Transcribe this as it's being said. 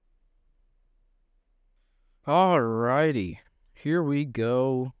Alrighty, here we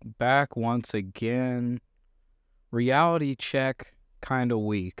go, back once again. Reality check kind of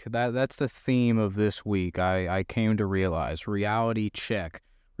week. That's the theme of this week. I came to realize reality check.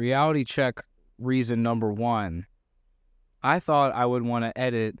 Reality check reason number one. I thought I would want to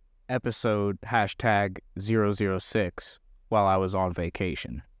edit episode #006 while I was on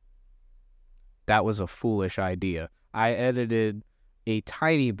vacation. That was a foolish idea. I edited a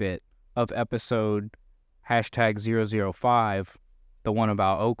tiny bit of episode #005, the one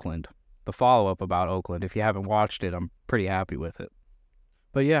about Oakland, the follow-up about Oakland. If you haven't watched it, I'm pretty happy with it.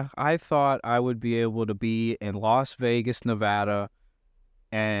 But yeah, I thought I would be able to be in Las Vegas, Nevada,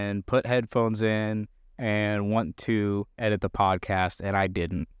 and put headphones in and want to edit the podcast, and I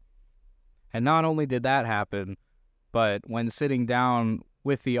didn't. And not only did that happen, but when sitting down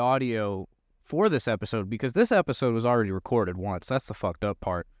with the audio for this episode, because this episode was already recorded once. That's the fucked up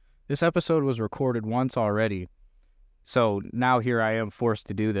part. This episode was recorded once already. So now here I am forced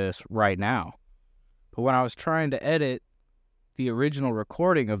to do this right now. But when I was trying to edit the original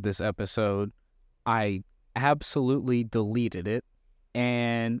recording of this episode, I absolutely deleted it.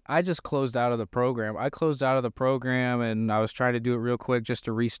 And I just closed out of the program. I closed out of the program and I was trying to do it real quick just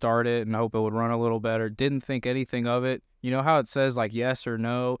to restart it and hope it would run a little better. Didn't think anything of it. You know how it says like yes or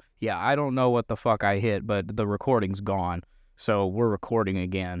no? Yeah, I don't know what the fuck I hit, but the recording's gone. So we're recording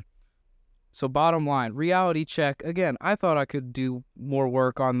again. So bottom line, reality check. Again, I thought I could do more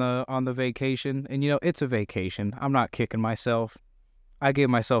work on the vacation. And it's a vacation. I'm not kicking myself. I gave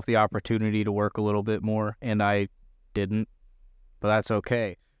myself the opportunity to work a little bit more and I didn't. But that's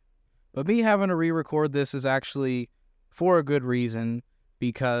okay. But me having to re-record this is actually for a good reason,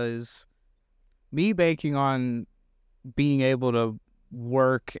 because me banking on being able to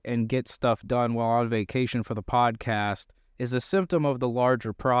work and get stuff done while on vacation for the podcast is a symptom of the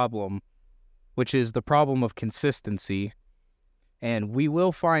larger problem, which is the problem of consistency. And we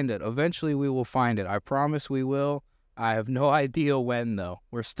will find it. Eventually we will find it. I promise we will. I have no idea when, though.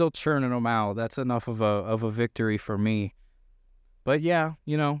 We're still churning them out. That's enough of a victory for me. But yeah,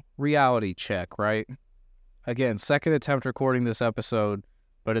 reality check, right? Again, second attempt recording this episode,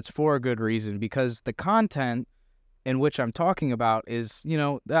 but it's for a good reason, because the content in which I'm talking about is,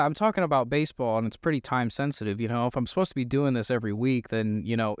 I'm talking about baseball and it's pretty time sensitive. If I'm supposed to be doing this every week, then,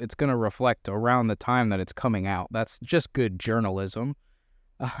 it's going to reflect around the time that it's coming out. That's just good journalism.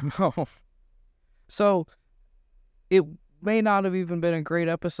 So it may not have even been a great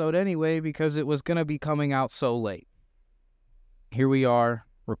episode anyway, because it was going to be coming out so late. Here we are,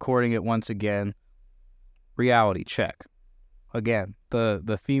 recording it once again. Reality check. Again,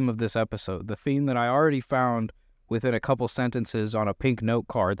 the theme of this episode, the theme that I already found within a couple sentences on a pink note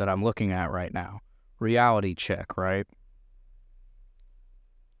card that I'm looking at right now. Reality check, right?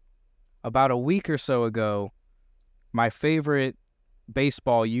 About a week or so ago, my favorite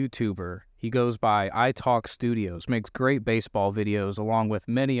baseball YouTuber, he goes by iTalk Studios, makes great baseball videos along with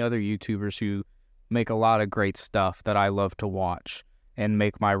many other YouTubers who make a lot of great stuff that I love to watch and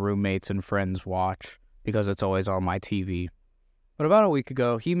make my roommates and friends watch because it's always on my TV. But about a week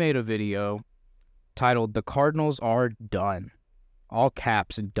ago, he made a video titled "The Cardinals Are Done." All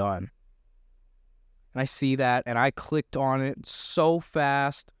caps, done. And I see that and I clicked on it so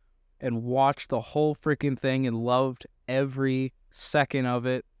fast and watched the whole freaking thing and loved every second of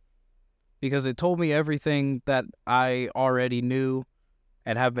it, because it told me everything that I already knew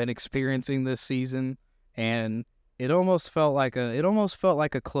and have been experiencing this season, and it almost felt like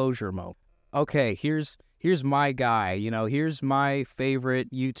a closure moment. Okay, here's my guy, here's my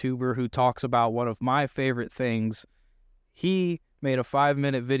favorite YouTuber who talks about one of my favorite things. He made a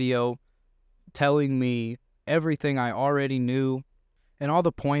 5-minute video telling me everything I already knew, and all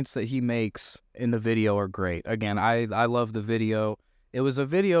the points that he makes in the video are great. Again, I love the video. It was a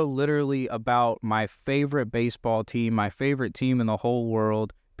video literally about my favorite baseball team, my favorite team in the whole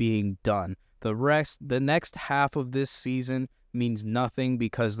world being done. The next half of this season means nothing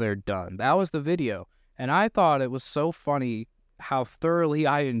because they're done. That was the video. And I thought it was so funny how thoroughly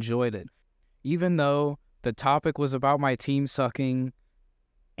I enjoyed it. Even though the topic was about my team sucking,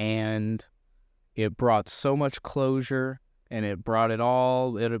 and it brought so much closure, and it put it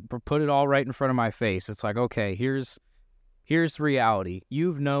all right in front of my face. It's like, okay, here's reality.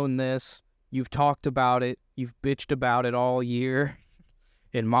 You've known this. You've talked about it. You've bitched about it all year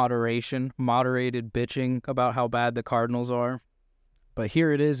in moderation, moderated bitching about how bad the Cardinals are. But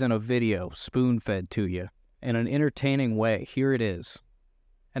here it is in a video, spoon-fed to you in an entertaining way. Here it is.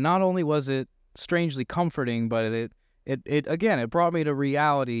 And not only was it strangely comforting, but it brought me to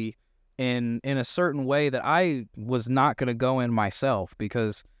reality in a certain way that I was not going to go in myself,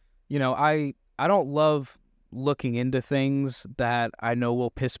 because, I don't love looking into things that I know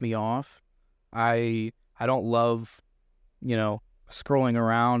will piss me off. I don't love, scrolling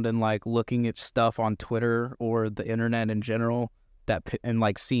around and like looking at stuff on Twitter or the internet in general and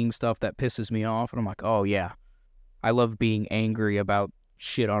like seeing stuff that pisses me off. And I'm like, oh yeah, I love being angry about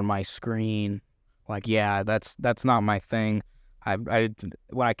shit on my screen. Like, yeah, that's not my thing. I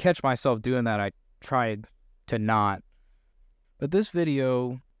when I catch myself doing that, I try to not. But this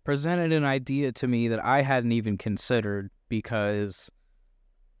video presented an idea to me that I hadn't even considered, because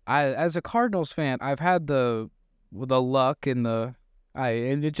as a Cardinals fan, I've had the luck and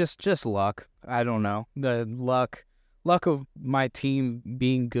it just luck. I don't know, the luck of my team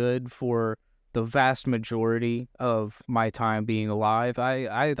being good for the vast majority of my time being alive.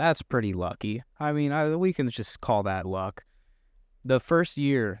 I that's pretty lucky. I mean, we can just call that luck. The first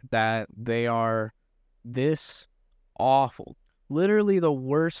year that they are this awful, literally the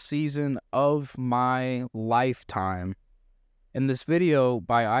worst season of my lifetime. And this video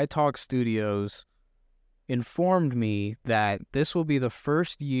by iTalk Studios informed me that this will be the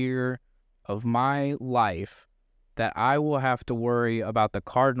first year of my life that I will have to worry about the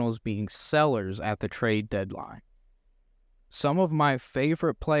Cardinals being sellers at the trade deadline. Some of my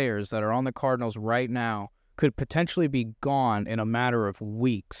favorite players that are on the Cardinals right now could potentially be gone in a matter of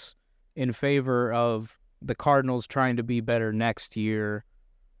weeks in favor of the Cardinals trying to be better next year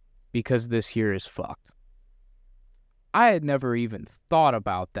because this year is fucked. I had never even thought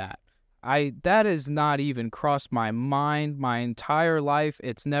about that. That has not even crossed my mind my entire life.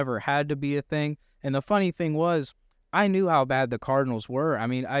 It's never had to be a thing. And the funny thing was, I knew how bad the Cardinals were. I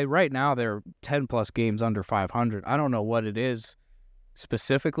mean, right now they're 10-plus games under 500. I don't know what it is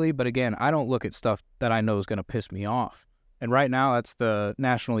specifically, but again, I don't look at stuff that I know is going to piss me off. And right now, that's the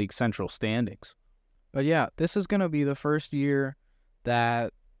National League Central standings. But yeah, this is going to be the first year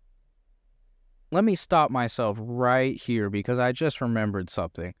that... Let me stop myself right here because I just remembered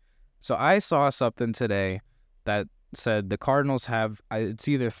something. So I saw something today that said the Cardinals have, it's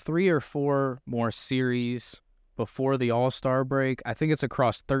either 3 or 4 more series before the All-Star break. I think it's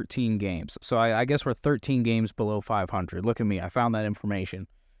across 13 games. So I guess we're 13 games below 500. Look at me. I found that information.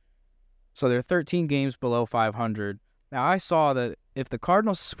 So they're 13 games below 500. Now, I saw that if the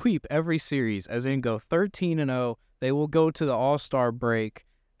Cardinals sweep every series, as in go 13-0, they will go to the All-Star break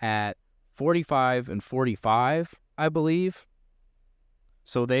at 45-45, I believe.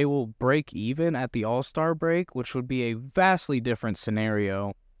 So they will break even at the All-Star break, which would be a vastly different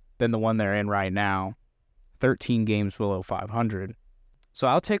scenario than the one they're in right now, 13 games below 500. So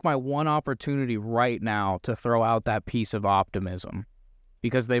I'll take my one opportunity right now to throw out that piece of optimism,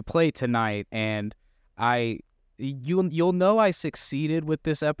 because they play tonight, and you'll know I succeeded with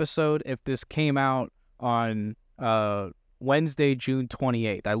this episode if this came out on Wednesday, June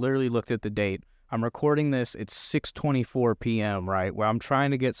 28th. I literally looked at the date. I'm recording this. It's 6:24 p.m., right, where I'm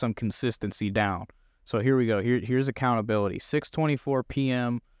trying to get some consistency down. So here we go. Here's accountability. 6:24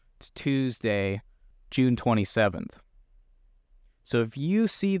 p.m. It's Tuesday, June 27th. So if you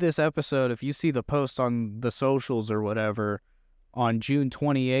see this episode, if you see the post on the socials or whatever on June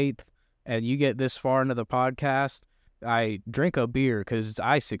 28th, and you get this far into the podcast, I drink a beer because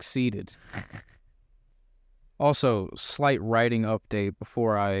I succeeded. Also, slight writing update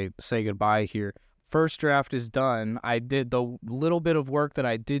before I say goodbye here. First draft is done. I did the little bit of work that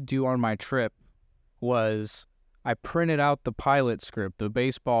I did do on my trip was I printed out the pilot script, the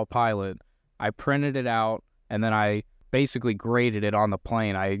baseball pilot. I printed it out, and then I basically graded it on the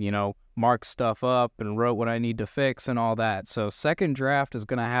plane. I, marked stuff up and wrote what I need to fix and all that. So second draft is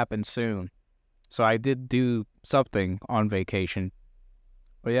going to happen soon. So I did do something on vacation.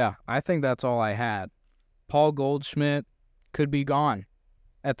 But yeah, I think that's all I had. Paul Goldschmidt could be gone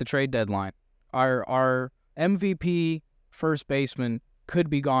at the trade deadline. Our MVP first baseman could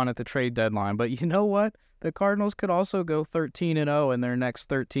be gone at the trade deadline. But you know what? The Cardinals could also go 13-0 in their next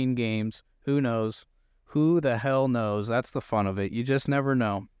 13 games. Who knows? Who the hell knows? That's the fun of it. You just never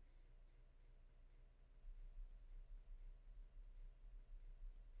know.